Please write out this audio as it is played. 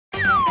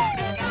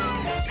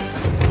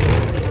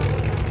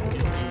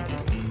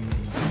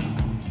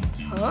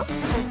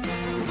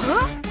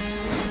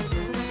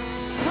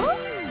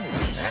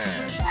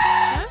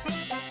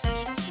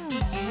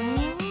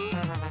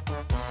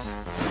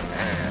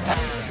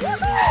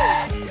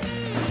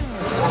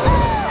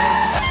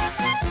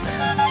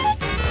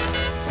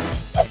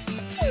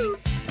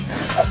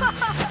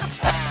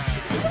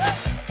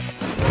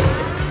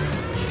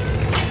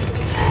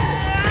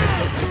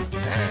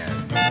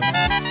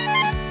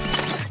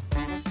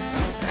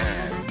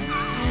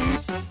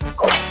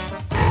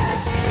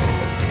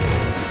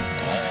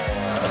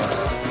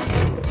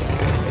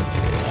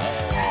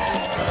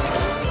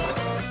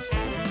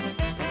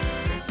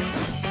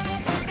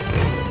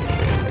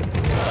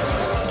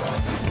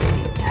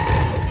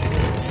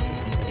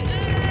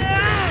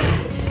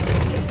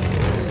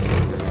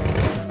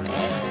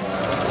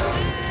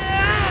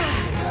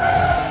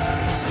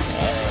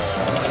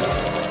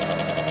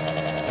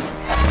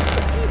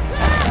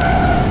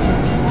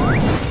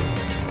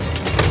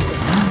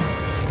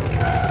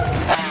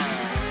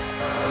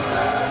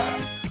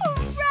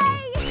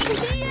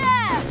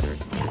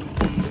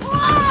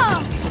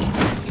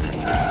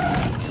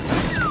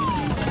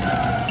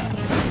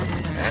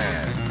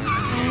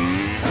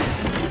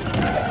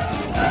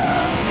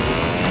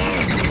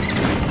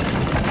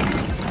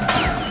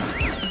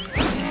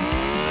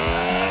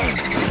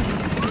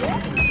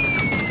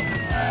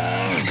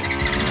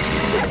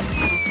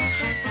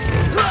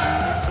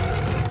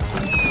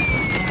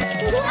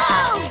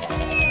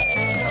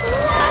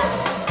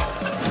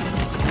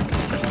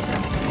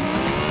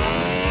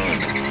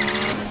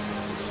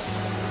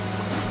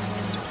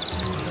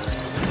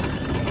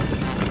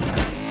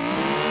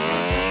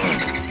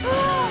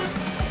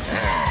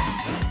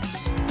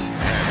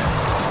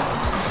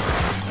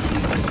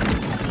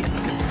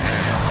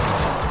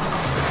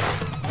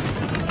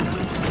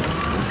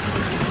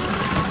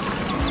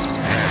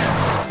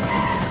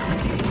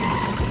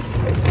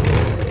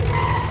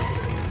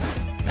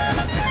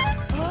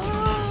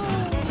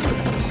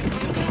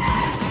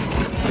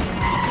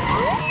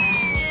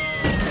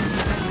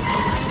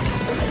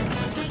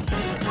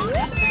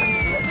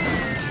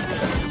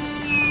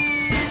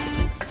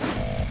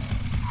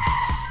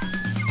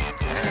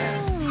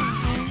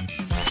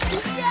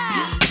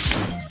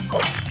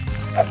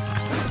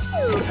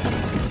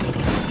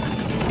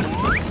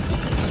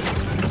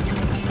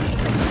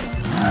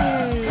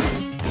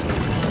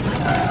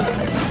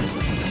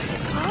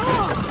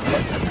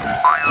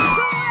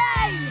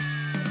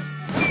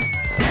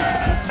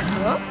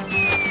Sorry,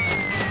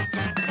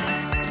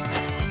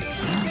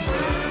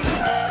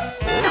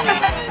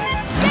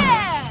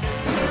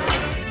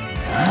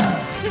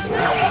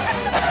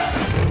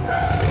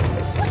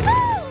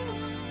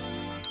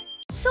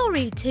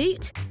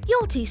 Toot.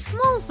 You're too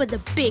small for the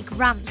big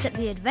ramps at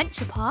the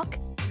adventure park.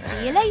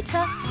 See you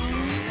later.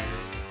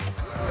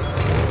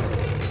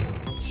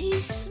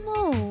 Too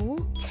small?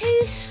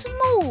 Too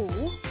small?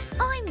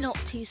 I'm not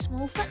too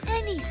small for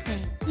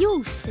anything.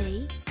 You'll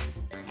see.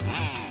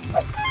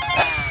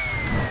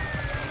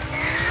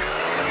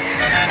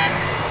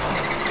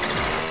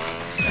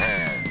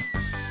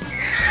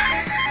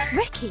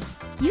 Ricky,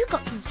 you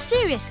got some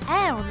serious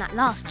air on that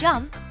last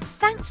jump.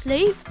 Thanks,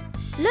 Loop.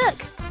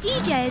 Look,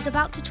 DJ is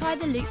about to try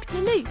the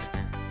loop-de-loop.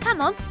 Come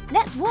on,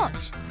 let's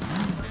watch.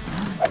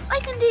 I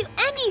can do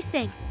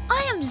anything.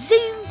 I am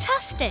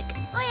Zoom-tastic.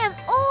 I am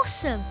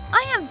awesome.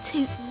 I am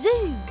Toot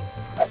Zoom.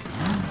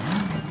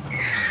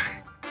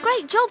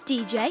 Great job,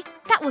 DJ.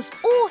 That was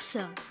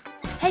awesome.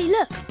 Hey,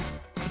 look.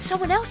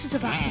 Someone else is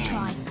about to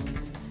try.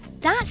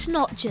 That's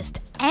not just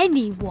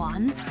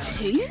anyone,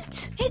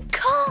 Toot. It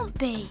can't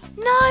be.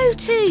 No,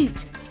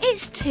 Toot.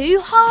 It's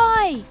too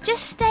high.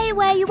 Just stay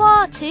where you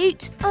are,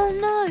 Toot. Oh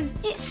no,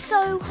 it's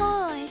so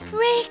high.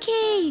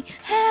 Ricky,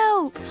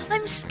 help.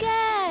 I'm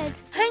scared.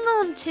 Hang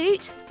on,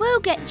 Toot. We'll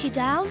get you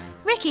down.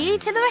 Ricky,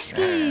 to the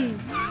rescue.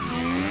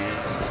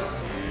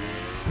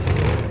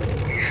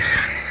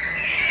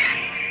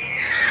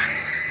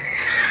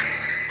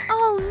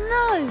 Oh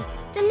no,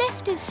 the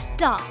lift is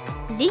stuck.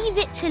 Leave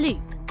it to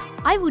Loop.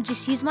 I will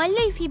just use my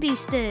loopy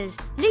boosters.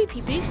 Loopy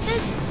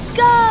boosters,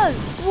 go!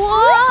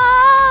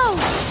 Whoa!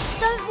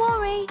 Don't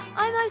worry,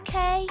 I'm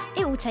okay.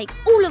 It will take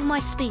all of my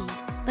speed,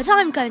 but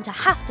I'm going to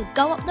have to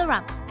go up the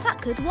ramp.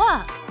 That could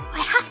work. I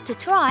have to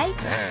try.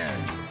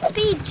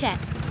 Speed check.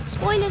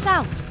 Spoilers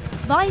out.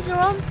 Visor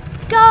on.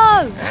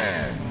 Go!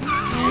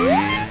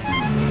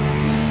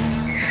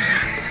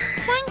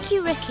 Thank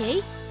you,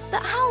 Ricky.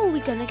 But how are we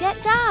going to get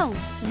down?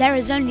 There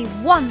is only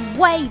one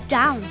way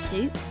down,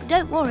 Toot.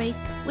 Don't worry,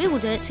 we will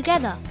do it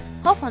together.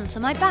 Hop onto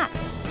my back.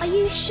 Are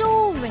you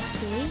sure,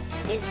 Ricky?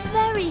 It's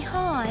very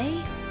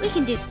high. We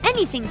can do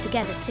anything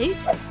together, Toot.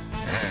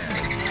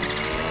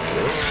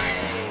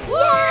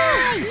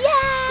 Yay!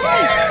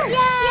 Yay!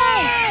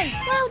 Yay!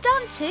 Well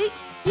done,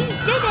 Toot. You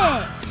did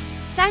it.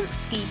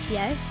 Thanks,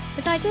 Scootio.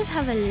 But I did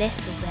have a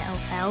little bit of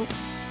help.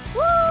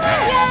 Woo!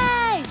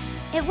 Yay!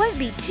 It won't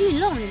be too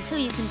long until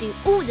you can do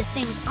all the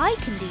things I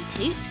can do,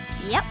 Toot.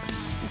 Yep,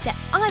 except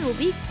I will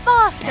be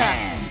faster.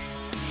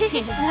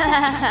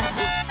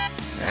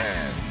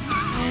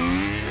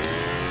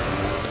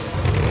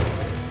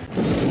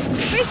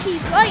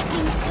 Ricky's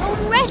lightning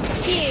storm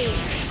rescue!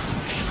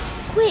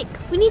 Quick,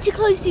 we need to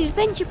close the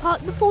adventure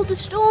park before the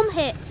storm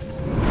hits.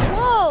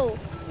 Whoa,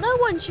 no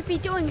one should be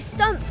doing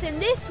stunts in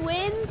this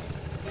wind.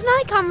 Can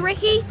I come,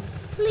 Ricky?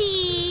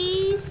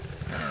 Please?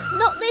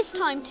 Not this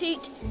time,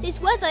 Toot.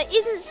 This weather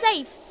isn't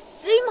safe.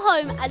 Zoom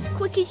home as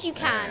quick as you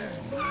can.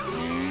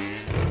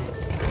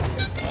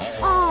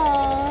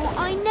 Oh,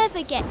 I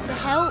never get to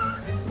help.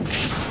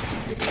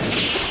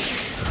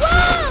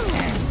 Whoa!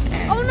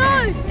 Oh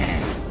no!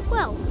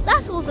 Well,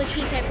 that's also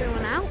keep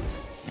everyone out.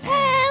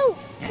 Help!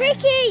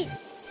 Ricky!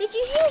 Did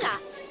you hear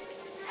that?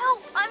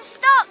 Help! I'm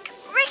stuck!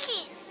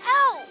 Ricky,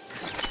 help!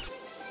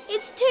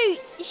 It's Toot.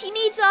 She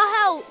needs our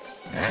help.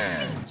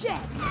 Speed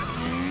check!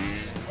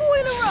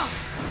 Spoiler up!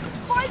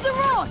 Visor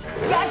on!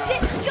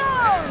 Gadgets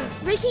go!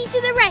 Ricky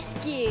to the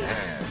rescue!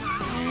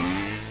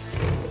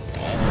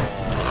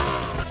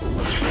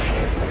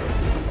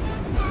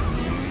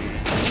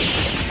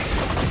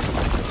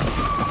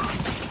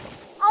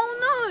 Oh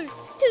no!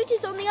 Toot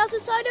is on the other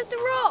side of the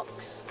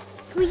rocks.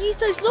 Can we use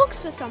those logs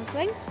for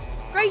something?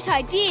 Great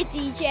idea,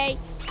 DJ.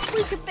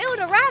 We could build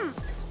a ramp.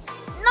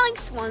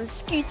 Nice one,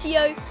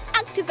 Scootio.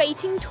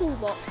 Activating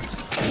toolbox.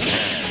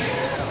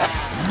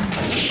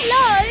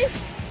 Hello?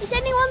 Is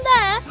anyone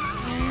there?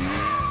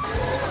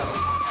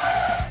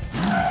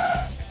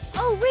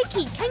 Oh,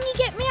 Ricky, can you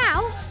get me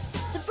out?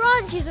 The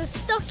branches are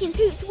stuck in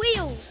Toot's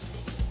wheels.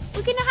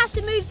 We're going to have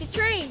to move the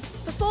tree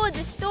before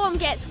the storm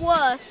gets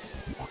worse.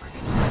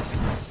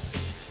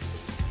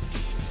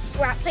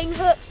 Grappling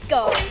hook,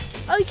 go.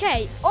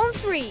 Okay, on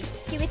 3.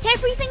 Give it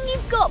everything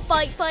you've got,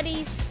 bike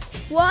buddies.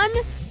 1,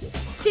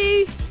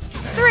 2,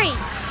 3.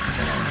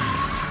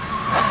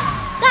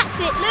 That's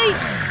it,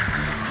 Luke.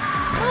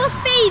 More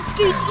speed,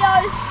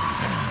 Scootio.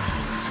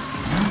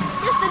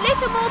 Just a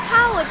little more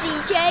power,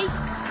 DJ.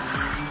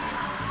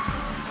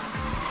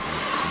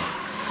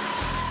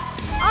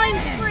 I'm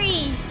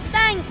free.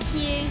 Thank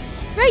you.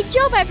 Great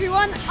job,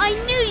 everyone. I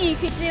knew you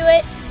could do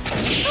it.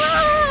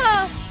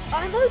 Ah!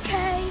 I'm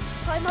okay.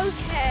 I'm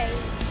okay.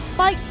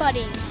 Bike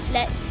buddies,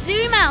 let's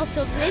zoom out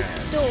of this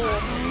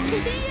storm.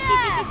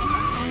 Yeah!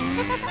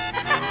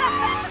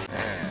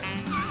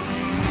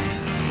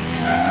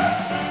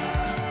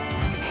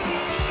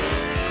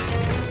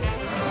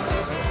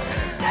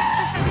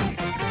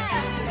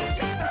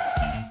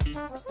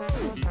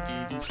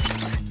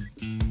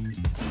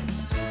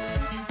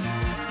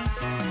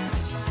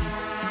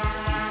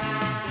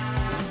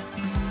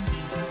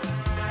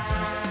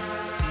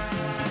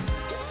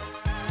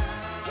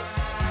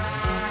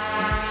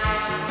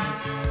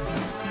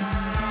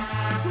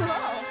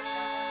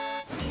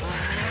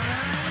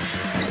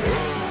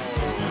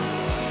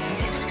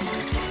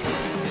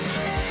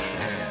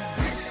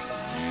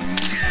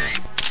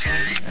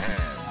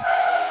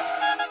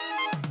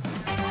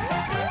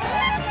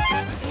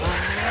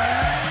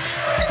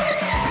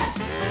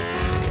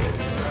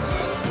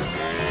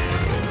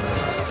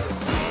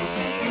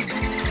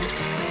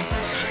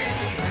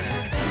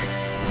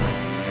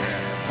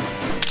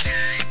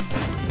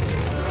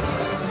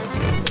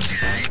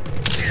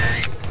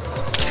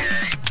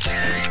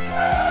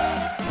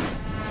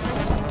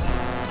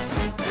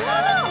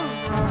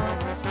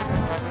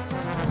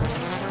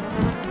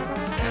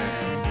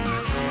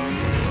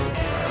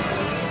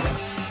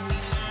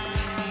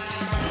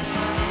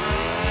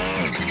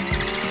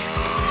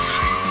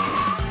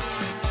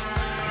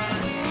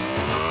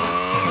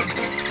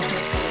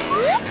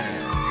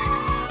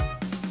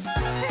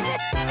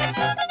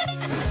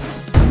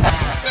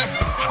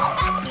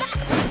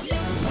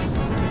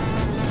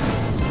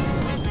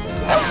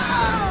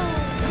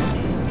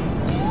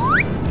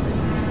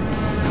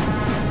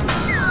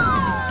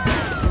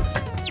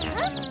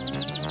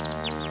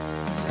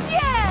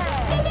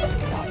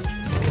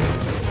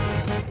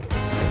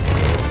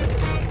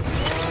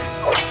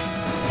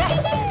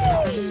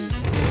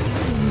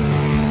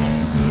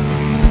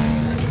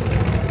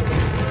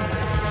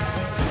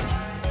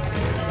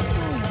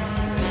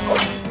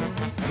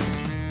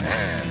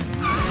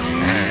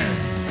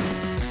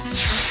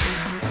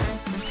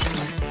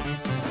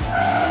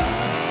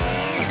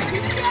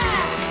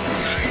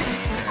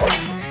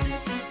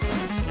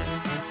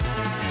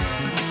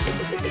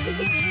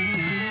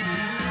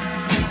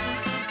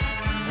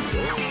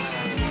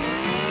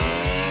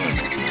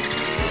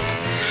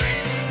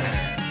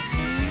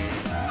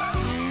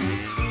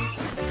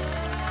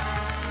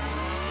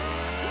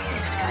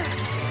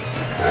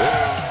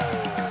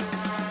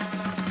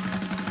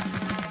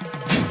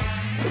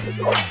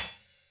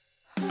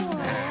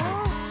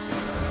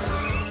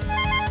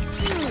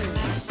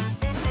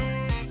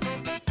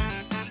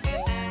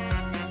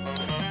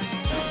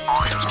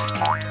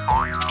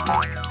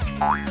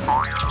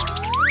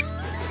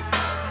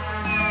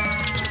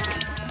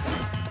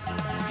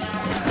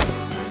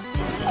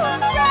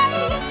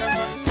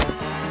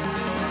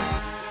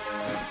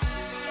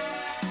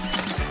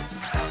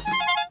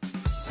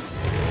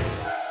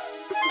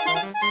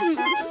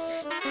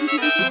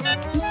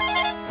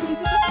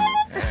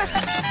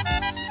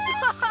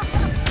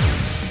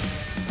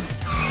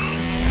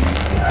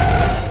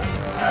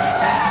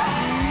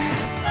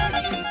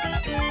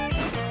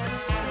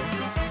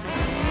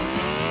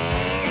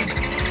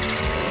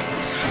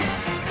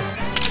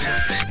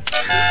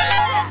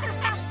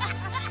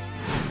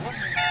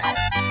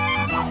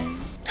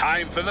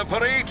 Time for the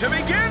parade to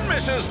begin,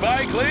 Mrs.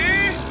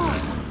 Bikely.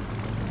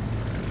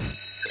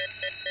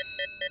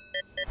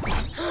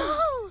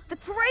 The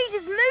parade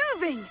is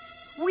moving.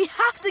 We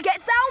have to get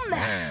down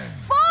there.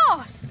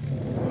 Fast!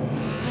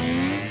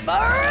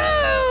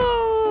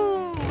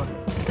 Boom!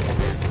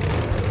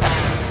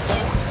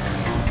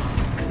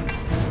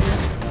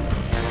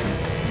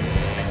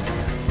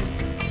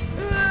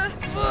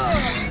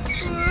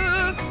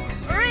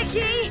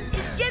 Ricky,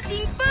 it's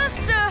getting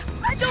faster.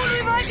 I don't know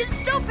if I can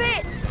stop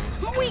it.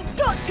 We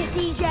got you,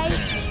 DJ.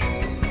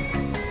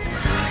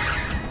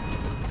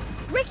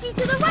 Ricky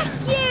to the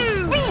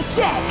rescue! Speed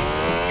check!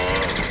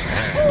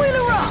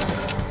 Spoiler up!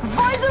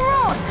 Visor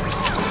on!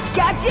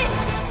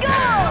 Gadgets,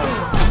 go!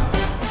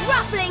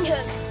 Grappling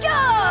hook,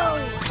 go!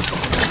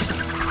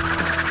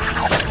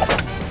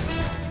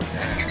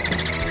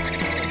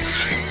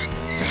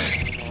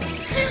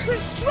 Super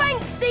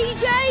strength,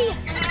 DJ!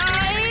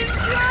 I'm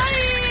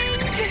trying!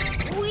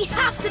 We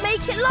have to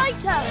make it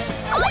lighter!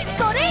 I've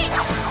got it!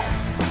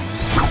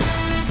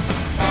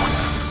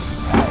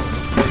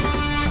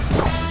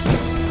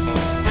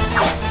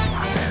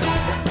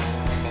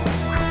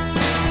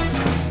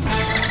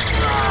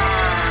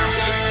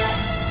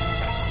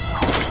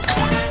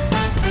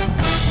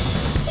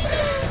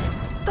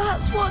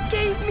 That's what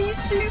gave me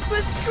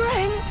super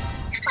strength.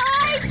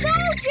 I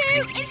told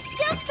you! It's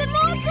just a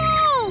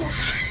model!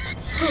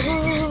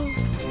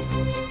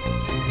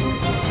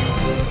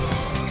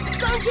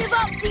 Don't give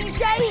up,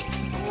 DJ!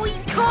 We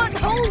can't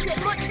hold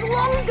it much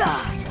longer!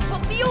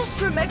 But the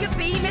Ultra Mega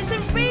Beam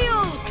isn't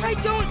real! I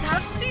don't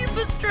have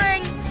super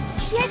strength!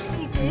 Yes,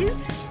 you do!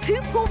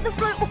 Who pulled the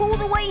float all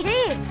the way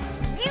here?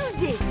 You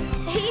did!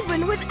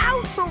 Even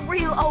without a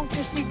real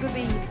Ultra Super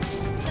Beam!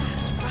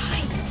 That's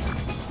right!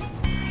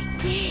 I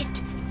did!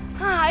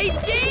 I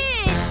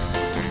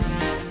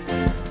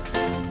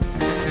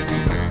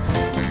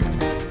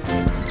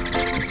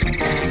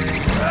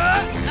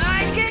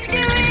can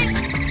do it!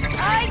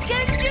 I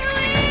can do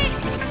it!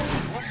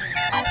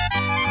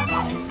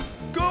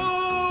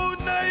 Go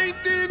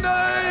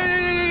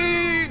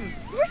 99!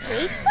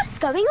 Ricky, what's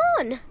going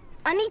on?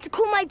 I need to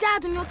call my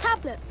dad on your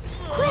tablet.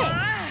 Quick!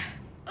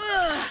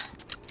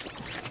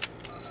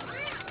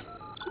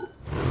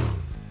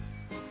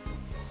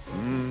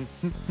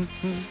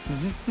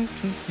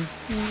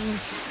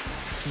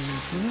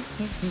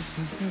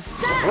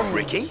 Dad!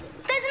 Ricky?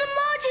 There's an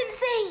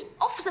emergency!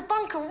 Officer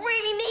Bunker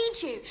really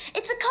needs you.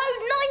 It's a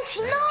code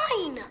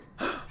 99.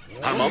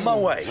 I'm on my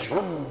way.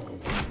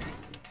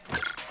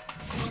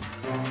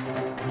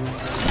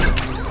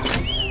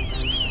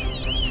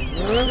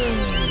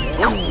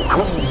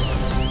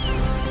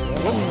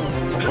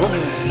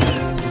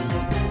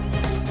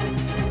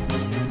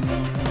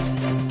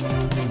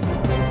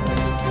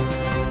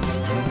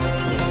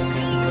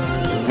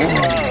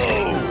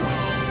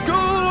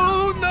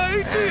 Go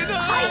 99!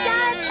 Hi,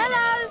 Dad.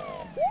 Hello.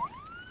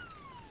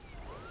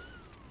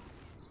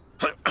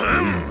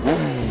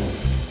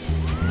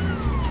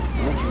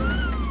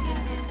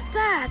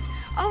 Dad,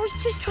 I was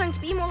just trying to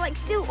be more like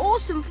Still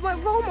Awesome for my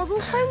role model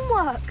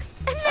homework.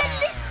 And then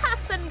this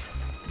happened.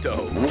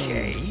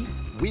 Okay,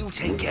 we'll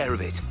take care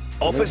of it.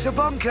 Officer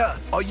Bunker,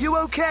 are you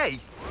okay?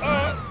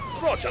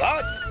 Roger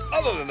that.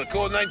 Other than the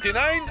code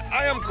 99,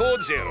 I am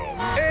code 0.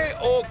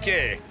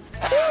 A-OK.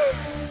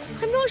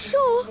 I'm not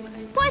sure,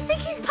 but I think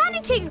he's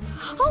panicking.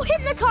 I'll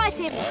hypnotise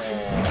him.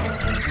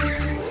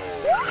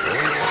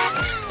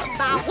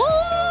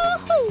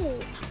 Bow-woo!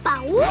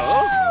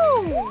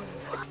 Bow-woo!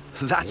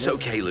 That's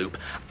okay, Loop.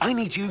 I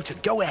need you to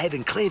go ahead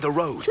and clear the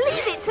road.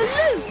 Leave it to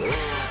Luke.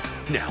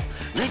 Now,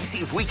 let's see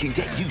if we can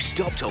get you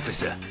stopped,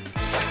 officer.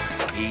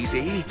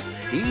 Easy,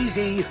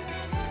 easy.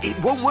 It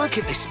won't work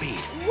at this speed.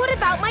 What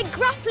about my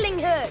grappling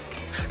hook?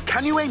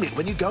 Can you aim it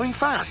when you're going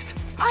fast?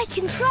 I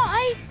can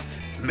try.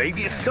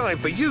 Maybe it's time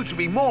for you to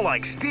be more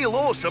like Steel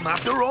Awesome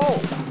after all.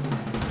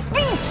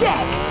 Speed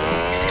check!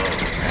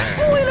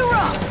 Spoiler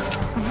up!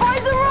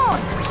 Visor on!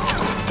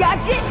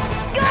 Gadgets,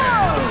 go!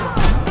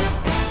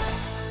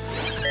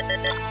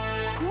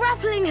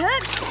 Grappling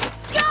hook,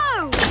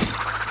 go!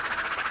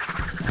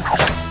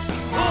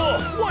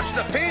 Oh, watch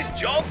the paint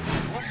job.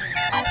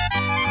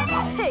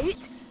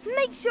 Toot,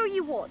 make sure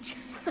you watch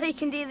so you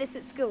can do this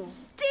at school.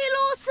 Still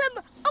Awesome,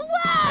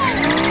 away!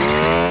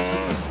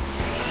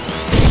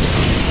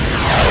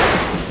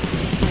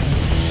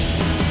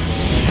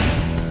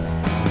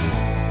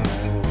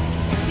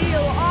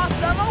 Still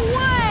Awesome,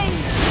 away!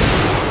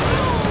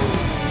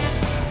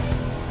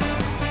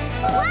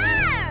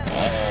 Wow!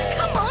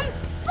 Come on,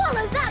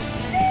 follow that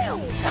still.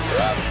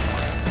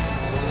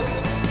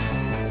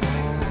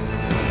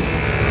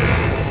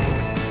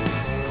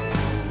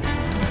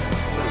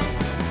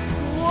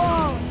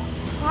 Whoa!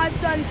 I've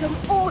done some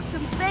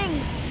awesome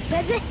things,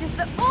 but this is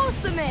the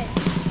awesomest!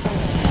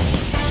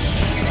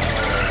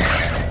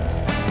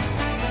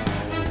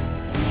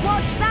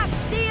 What's that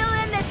steel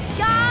in the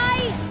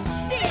sky?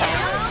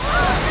 Still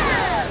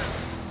awesome!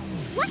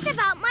 What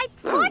about my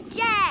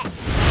project?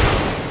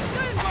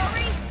 Don't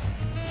worry.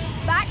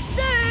 Back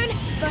soon.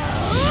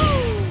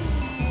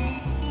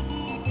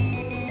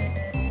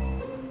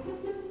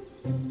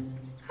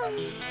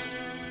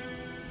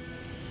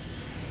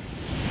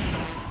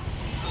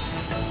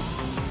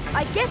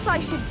 I guess I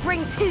should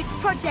bring Toot's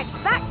project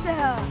back to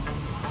her.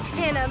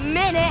 In a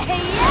minute,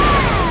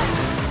 yeah!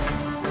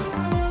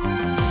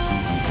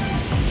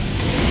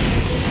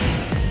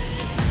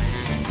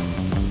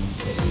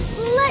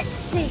 Let's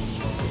see.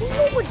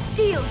 What would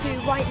Steel do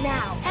right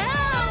now?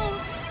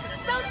 Help!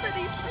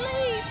 Somebody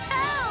please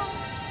help!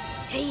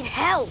 He'd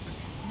help.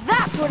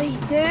 That's what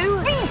he'd do.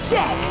 Speed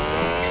check!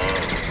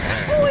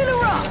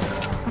 Spoiler up!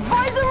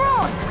 Visor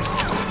on!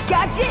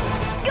 Gadgets,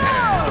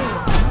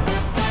 go!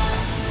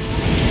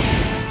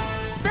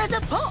 There's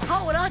a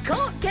pothole and I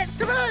can't get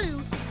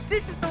through!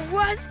 This is the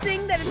worst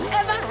thing that has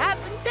ever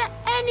happened to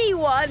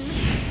anyone!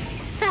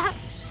 Is that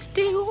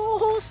still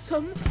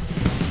awesome?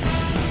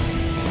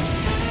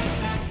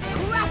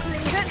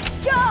 Grappling hook,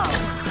 go!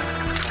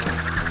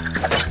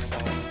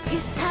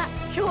 Is that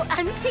your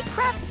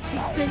anti-gravity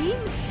beam?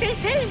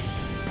 It is!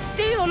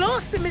 Steel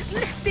Awesome is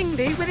lifting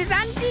me with his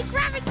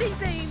anti-gravity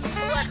beam!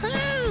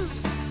 Woohoo!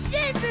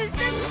 This is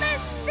the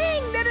best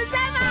thing that has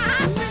ever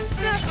happened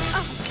to...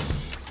 Oh,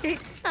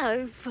 it's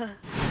over.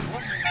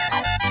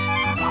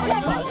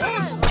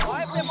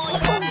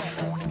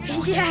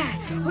 Yeah,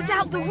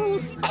 without the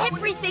rules,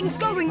 everything's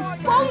going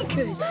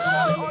bonkers.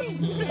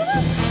 Look,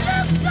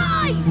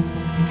 guys!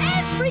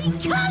 Every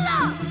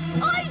colour!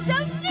 I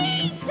don't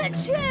need to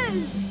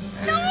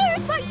choose! No,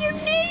 but you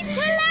need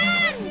to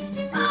land!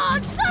 Oh,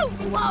 don't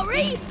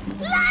worry!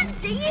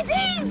 Landing is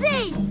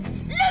easy!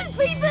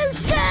 Loopy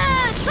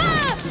boosters!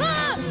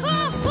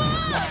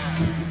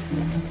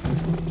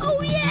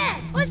 Oh, yeah!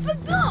 I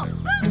forgot!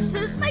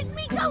 Boosters make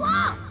me go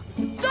up!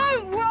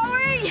 Don't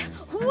worry,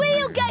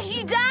 we'll get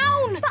you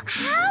down. But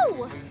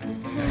how?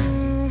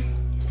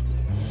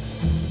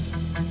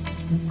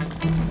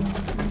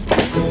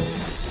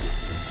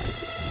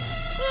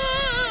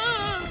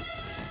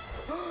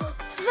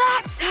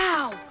 That's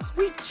how.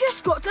 We've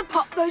just got to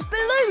pop those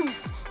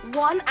balloons,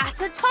 one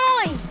at a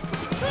time.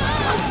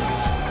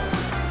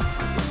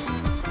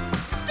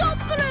 Stop,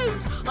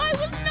 balloons! I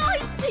was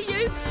nice to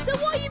you, so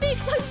why are you being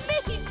so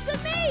mean to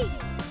me?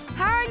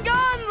 Hang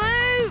on,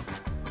 Loop.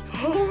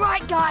 All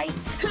right, guys,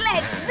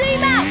 let's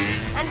zoom out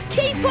and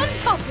keep on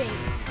popping.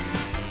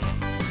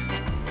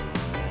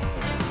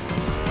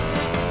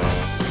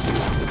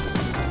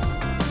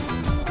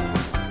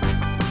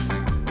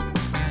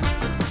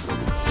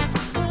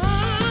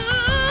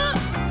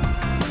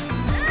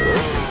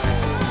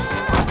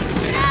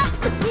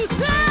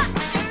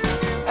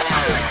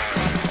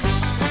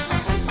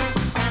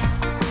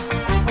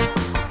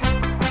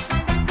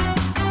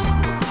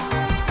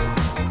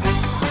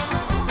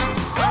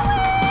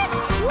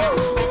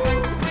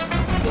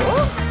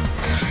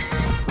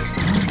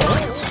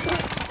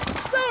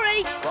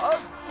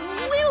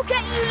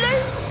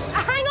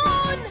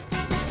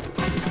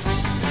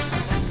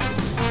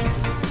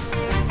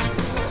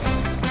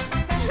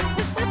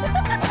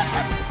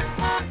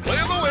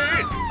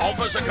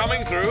 Are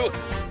coming through.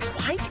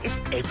 Why is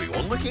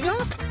everyone looking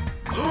up?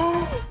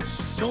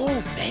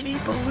 So many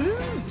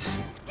balloons.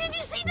 Did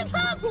you see the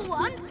purple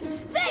one?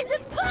 There's a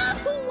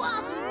purple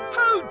one!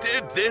 How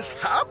did this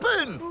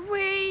happen?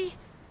 We...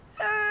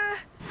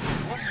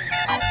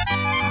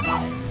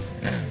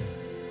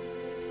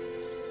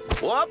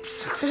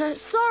 Whoops.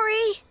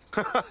 sorry.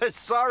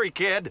 Sorry,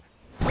 kid.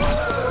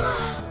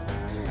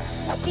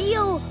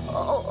 Steel...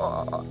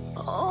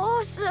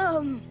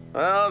 awesome.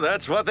 Well,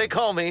 that's what they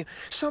call me.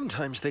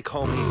 Sometimes they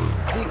call me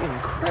the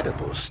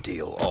Incredible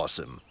Steel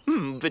Awesome.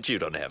 But you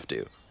don't have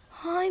to.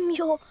 I'm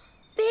your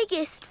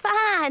biggest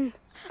fan.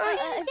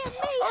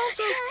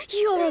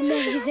 You're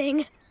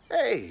amazing.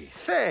 Hey,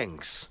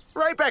 thanks.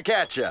 Right back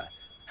at ya.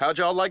 How'd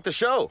y'all like the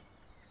show?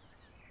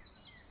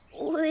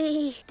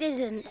 We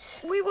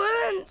didn't. We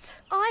weren't.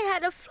 I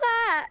had a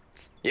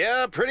flat.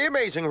 Yeah, pretty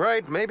amazing,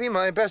 right? Maybe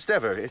my best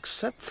ever,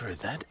 except for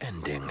that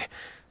ending.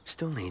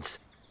 Still needs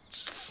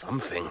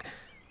something.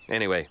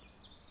 Anyway,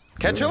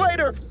 catch you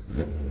later.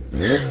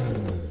 Wait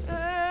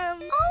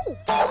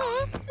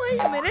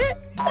a minute.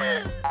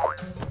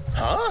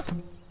 Huh?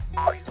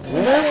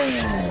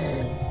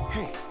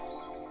 Hey,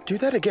 do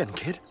that again,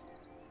 kid.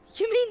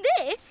 You mean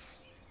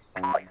this?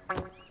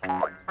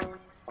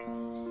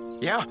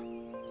 Yeah.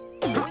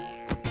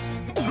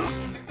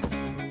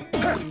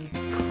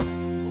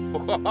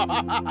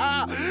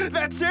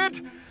 That's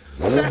it!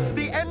 That's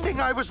the ending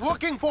I was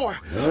looking for!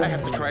 I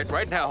have to try it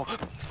right now.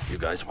 You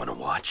guys want to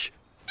watch?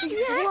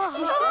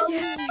 Yes.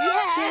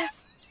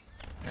 Yes.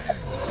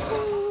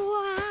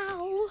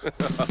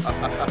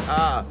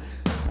 Wow.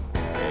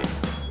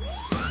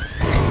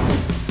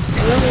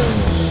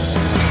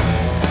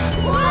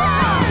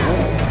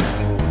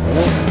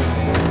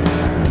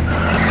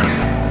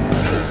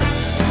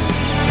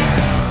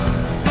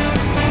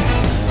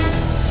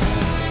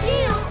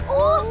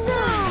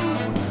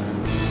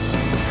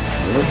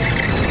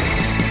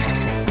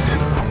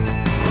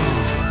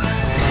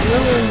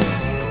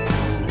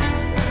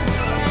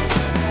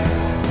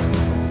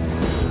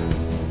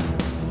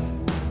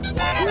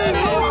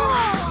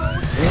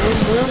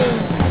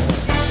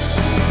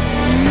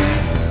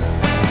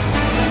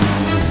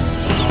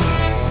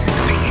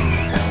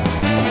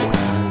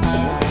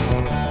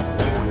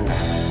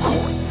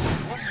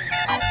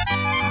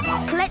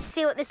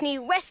 this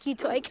new rescue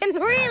toy can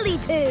really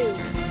do.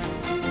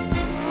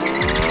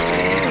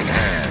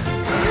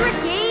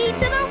 Ricky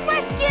to the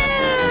rescue!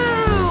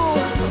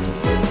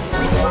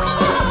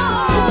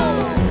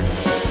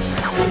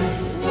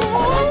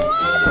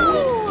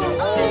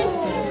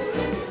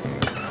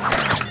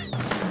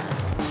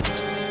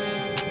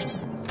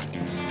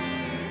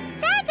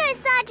 There goes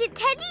Sergeant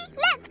Teddy.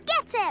 Let's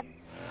get him.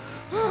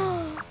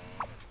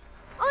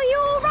 Are you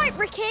all right,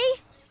 Ricky?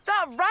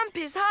 That ramp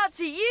is hard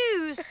to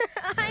use.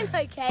 I'm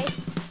okay.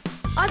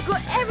 I've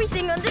got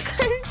everything under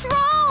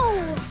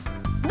control.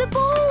 The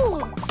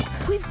ball.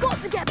 We've got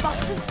to get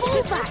Buster's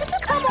ball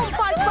back. Come on,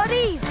 bike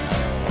buddies.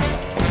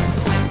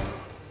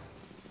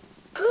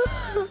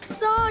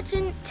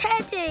 Sergeant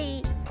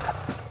Teddy.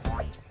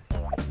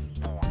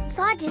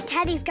 Sergeant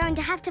Teddy's going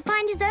to have to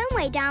find his own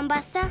way down,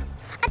 Buster.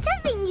 I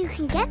don't think you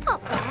can get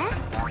up there.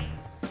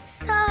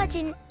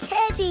 Sergeant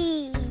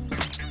Teddy.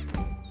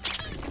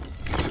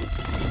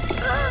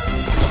 No!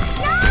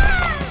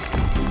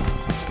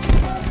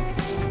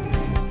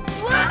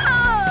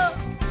 Whoa!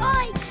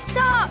 Bike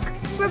stuck!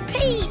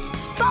 Repeat!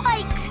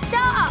 Bike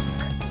stuck!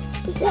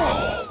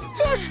 Whoa!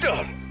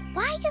 Buster!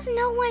 Why does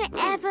no one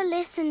ever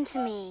listen to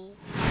me?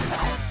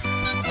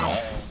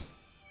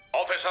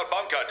 Officer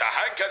Bunker to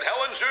Hank and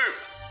Helen Zoom.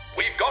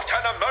 We've got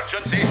an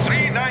emergency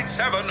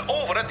 397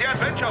 over at the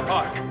adventure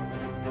park.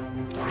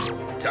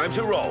 Time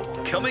to roll.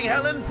 Coming,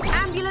 Helen?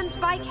 Ambulance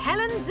bike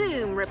Helen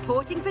Zoom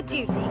reporting for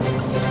duty.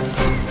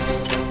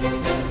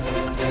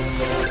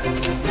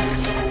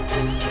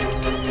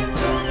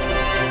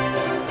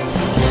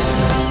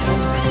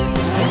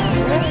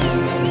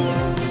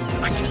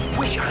 I just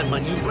wish I had my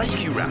new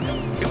rescue ramp.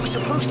 It was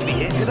supposed to be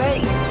here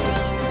today.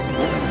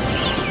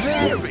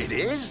 There it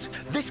is.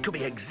 This could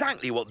be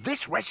exactly what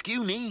this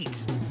rescue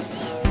needs.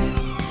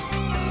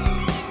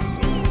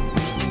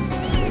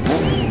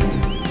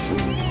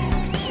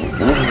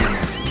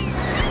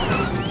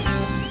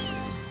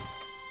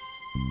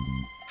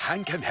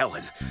 Hank and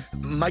Helen,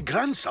 my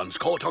grandson's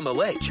caught on the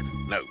ledge.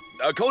 Now,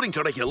 according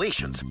to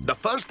regulations, the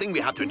first thing we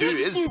have to do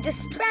is... Rescue the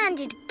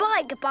stranded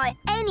bike by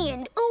any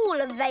and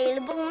all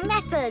available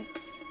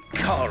methods.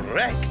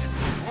 Correct.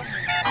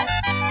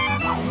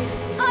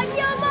 On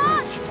your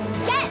mark,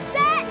 get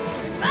set,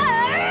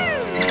 boom!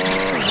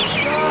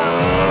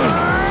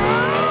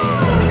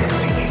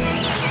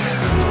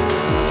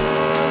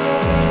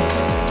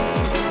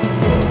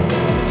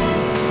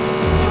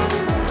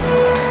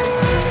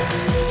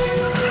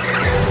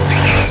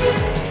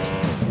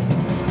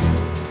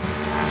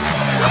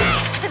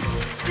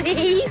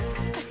 See?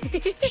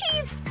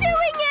 He's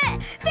doing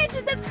it! This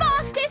is the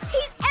fastest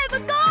he's ever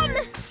gone!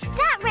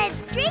 That red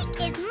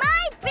streak is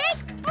my big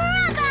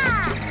brother!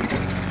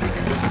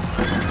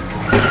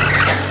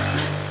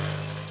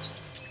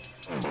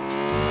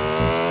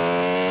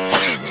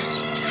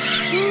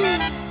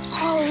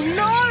 Oh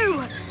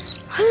no!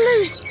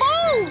 Loose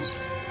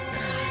bolts!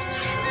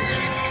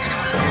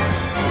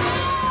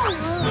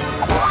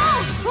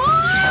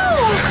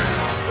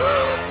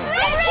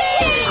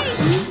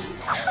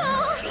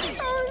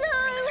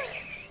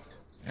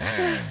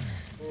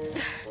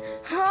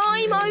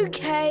 I'm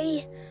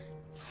okay.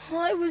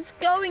 I was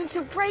going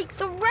to break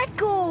the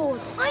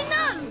record. I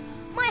know!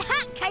 My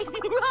hat came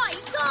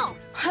right off!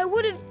 I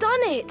would have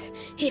done it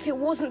if it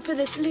wasn't for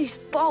this loose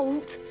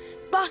bolt.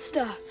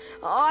 Buster,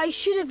 I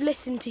should have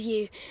listened to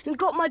you and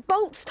got my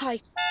bolts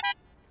tight.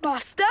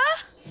 Buster?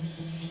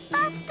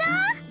 Buster?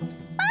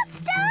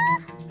 Buster?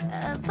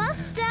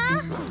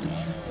 Buster?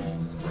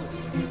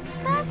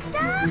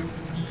 Buster?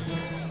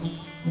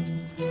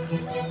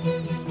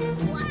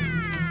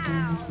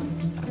 Wow!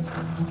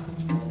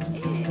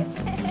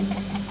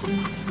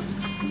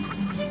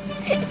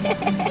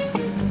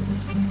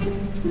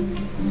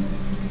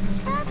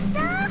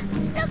 Buster,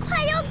 look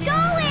where you're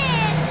going!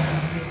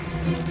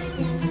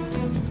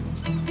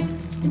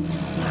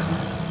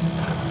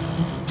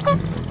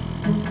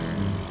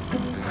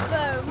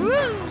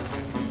 Baroo!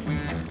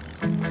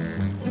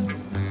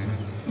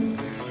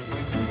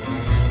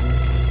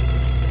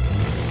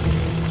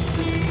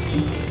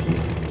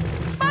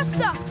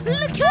 Buster,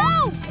 look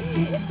out!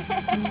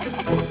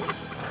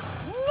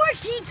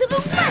 Ricky to the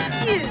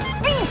rescue!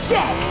 Speed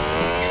check!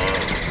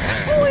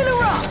 Spoiler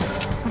up!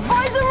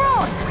 Visor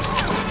on!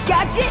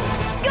 Gadgets,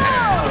 go!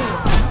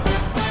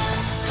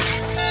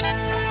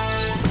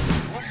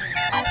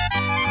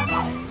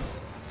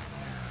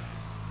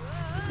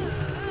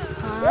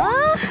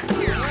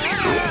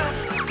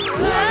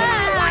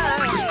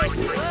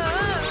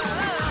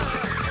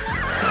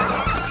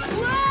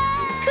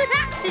 Good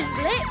acting,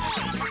 Blip!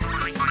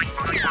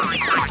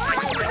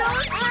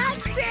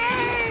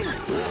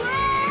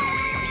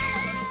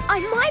 I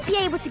might be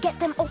able to get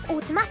them off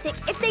automatic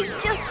if they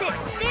just sit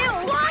still.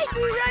 Why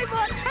do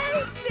robots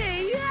hate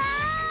me?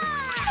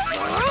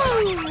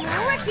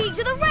 Ricky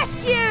to the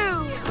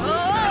rescue!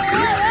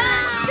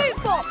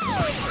 Scootbot,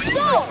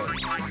 stop!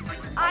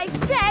 I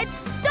said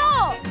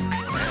stop!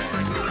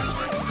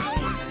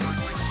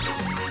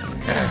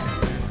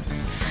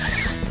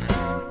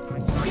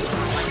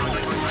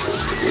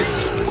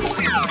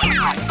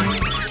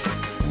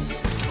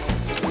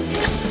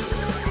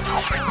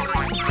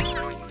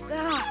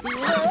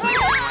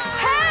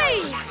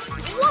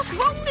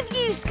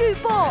 scoot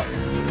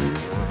bops.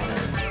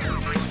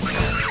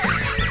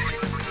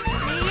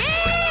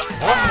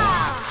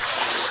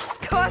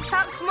 Can't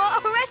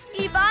outsmart a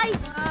rescue bike.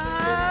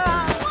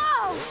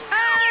 Whoa!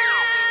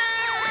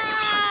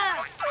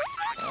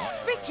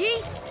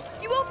 Ricky,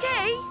 you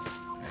okay?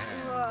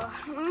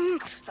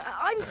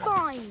 I'm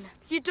fine.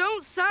 You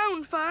don't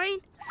sound fine.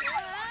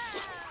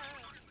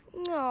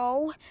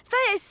 No,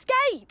 they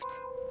escaped.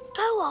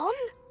 Go on.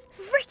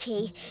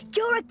 Ricky,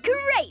 you're a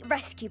great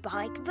rescue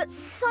bike, but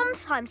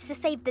sometimes to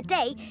save the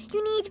day,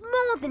 you need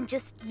more than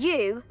just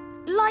you.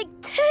 Like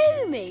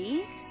two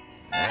me's?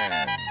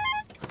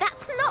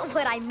 That's not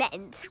what I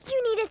meant.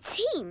 You need a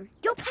team.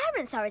 Your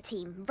parents are a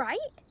team, right?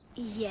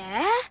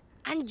 Yeah,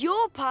 and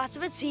you're part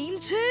of a team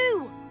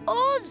too.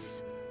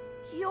 Us.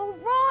 You're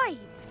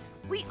right.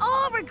 We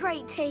are a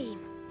great team.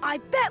 I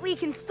bet we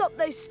can stop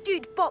those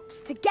scoot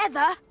bops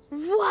together.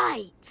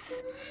 Wait.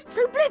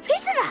 So Blip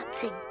isn't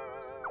acting?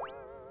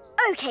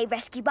 OK,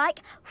 rescue bike,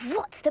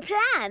 what's the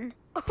plan?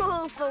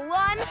 All for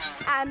one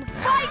and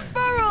bikes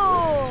for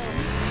all!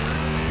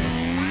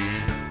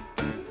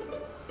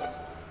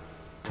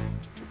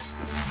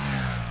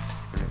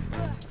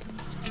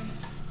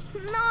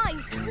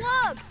 Nice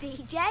work,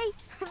 DJ.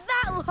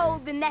 That'll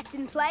hold the net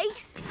in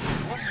place.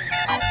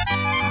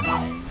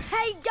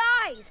 Hey,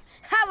 guys,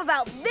 how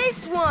about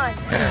this one?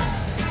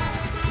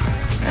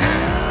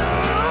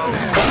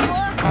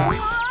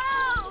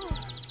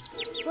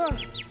 Whoa!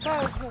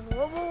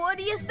 What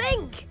do you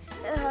think?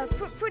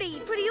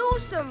 Pretty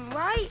awesome,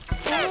 right?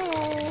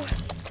 Oh.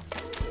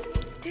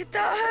 Did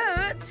that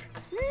hurt?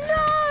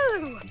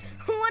 No!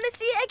 Want to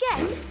see it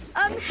again?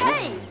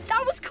 Hey,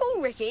 that was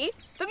cool, Ricky.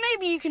 But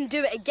maybe you can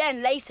do it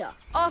again later,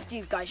 after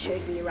you guys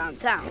showed me around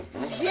town.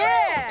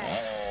 Yeah!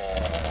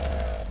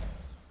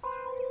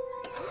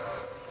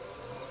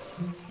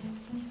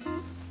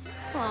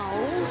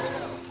 Oh.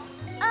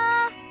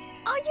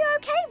 Are you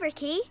OK,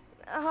 Ricky?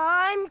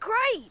 I'm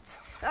great.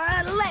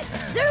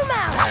 Let's zoom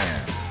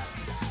out.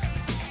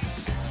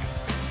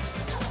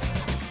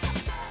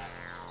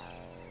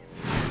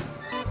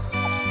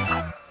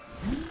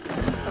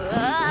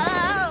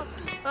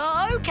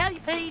 OK,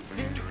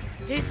 pizzas.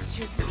 It's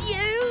just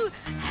you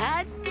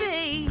and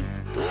me.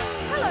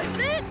 Hello,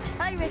 Blip.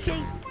 Hey,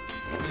 Ricky.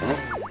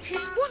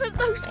 Is one of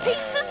those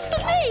pizzas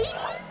for me?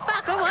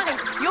 Back away.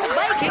 You're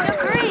making a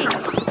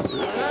breeze.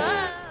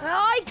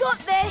 I got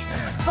this.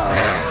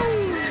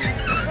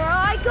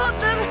 I got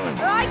them.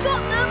 I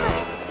got them.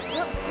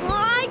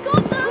 I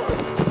got them.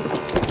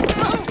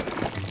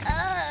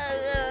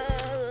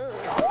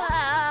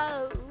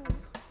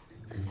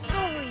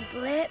 Sorry,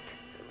 Blip.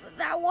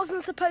 That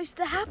wasn't supposed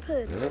to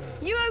happen.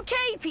 You OK,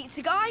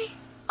 pizza guy?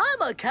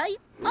 I'm OK.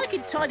 I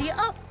can tidy it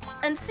up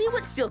and see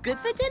what's still good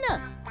for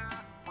dinner.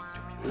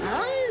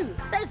 Oh,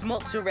 there's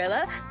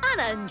mozzarella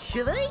and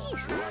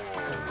anchovies.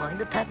 Behind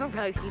the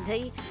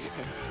pepperoni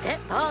and step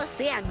past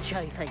the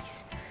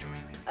anchovies.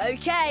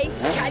 OK,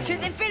 catch you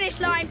at the finish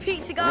line,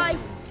 pizza guy.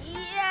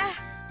 Yeah.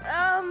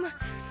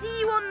 See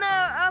you on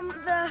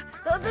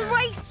the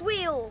race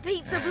wheel,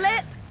 Pizza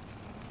Blip.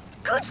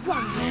 Good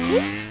one,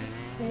 Ricky.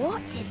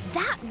 What did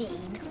that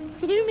mean?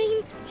 You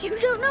mean you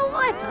don't know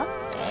either?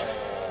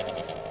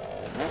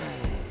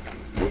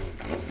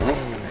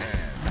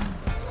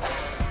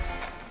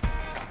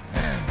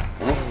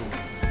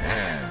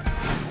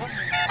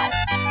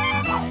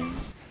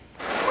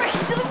 Ricky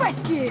to the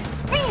rescue!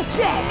 Speed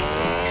check!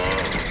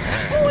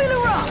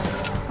 Spoiler up!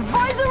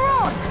 Visor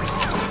on!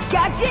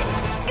 Gadgets,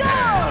 go!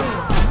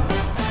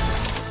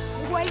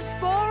 Wait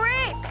for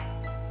it!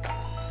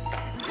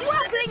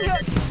 Grappling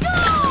hook, go!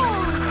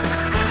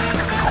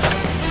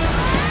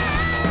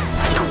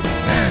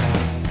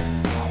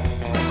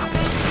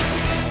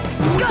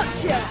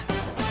 Gotcha!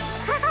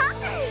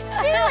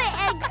 Do it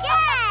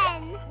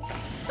again!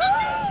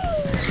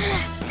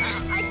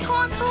 I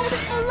can't hold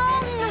it for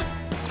long!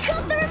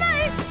 Got the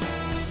remote!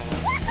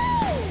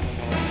 Woohoo!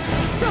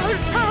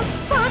 Don't have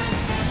fun!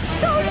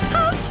 Don't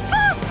have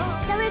fun!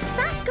 So if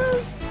that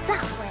goes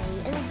that way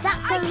and that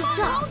goes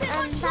up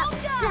and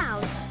that's down,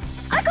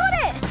 I got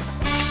it!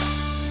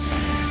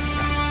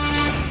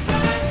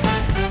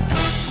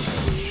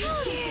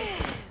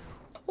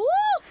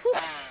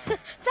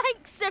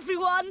 Thanks,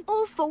 everyone!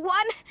 All for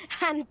one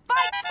and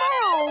bikes for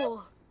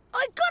all!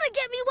 I gotta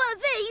get me one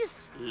of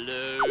these!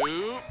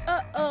 Loop.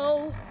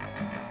 Uh-oh.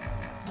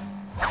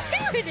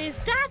 Here it is,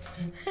 Dad!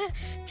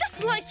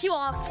 Just like you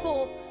asked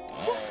for.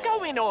 What's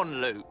going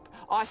on, Loop?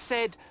 I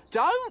said,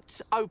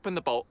 don't open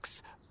the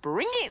box,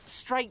 bring it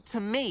straight to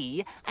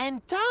me,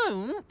 and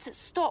don't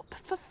stop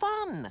for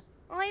fun.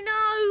 I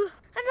know,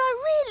 and I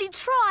really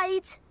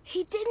tried.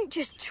 He didn't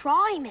just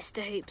try,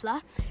 Mr.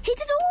 Hoopla. He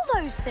did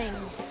all those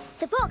things.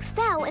 The box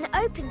fell and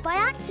opened by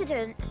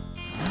accident.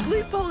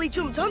 Loop only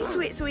jumped onto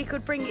it so he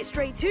could bring it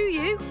straight to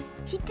you.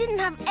 He didn't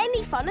have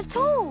any fun at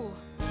all.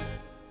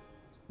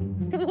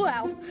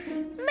 Well,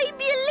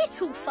 maybe a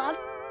little fun.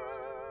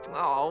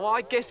 Oh,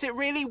 I guess it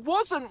really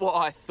wasn't what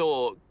I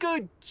thought.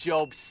 Good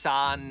job,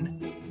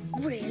 son.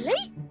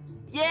 Really?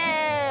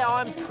 Yeah,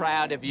 I'm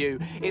proud of you.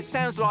 It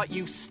sounds like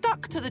you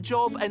stuck to the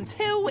job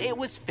until it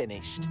was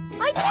finished.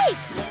 I did!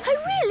 I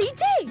really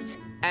did!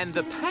 And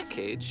the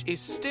package is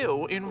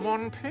still in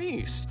one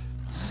piece.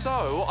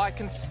 So I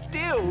can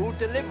still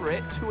deliver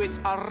it to its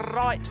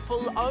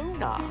rightful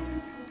owner.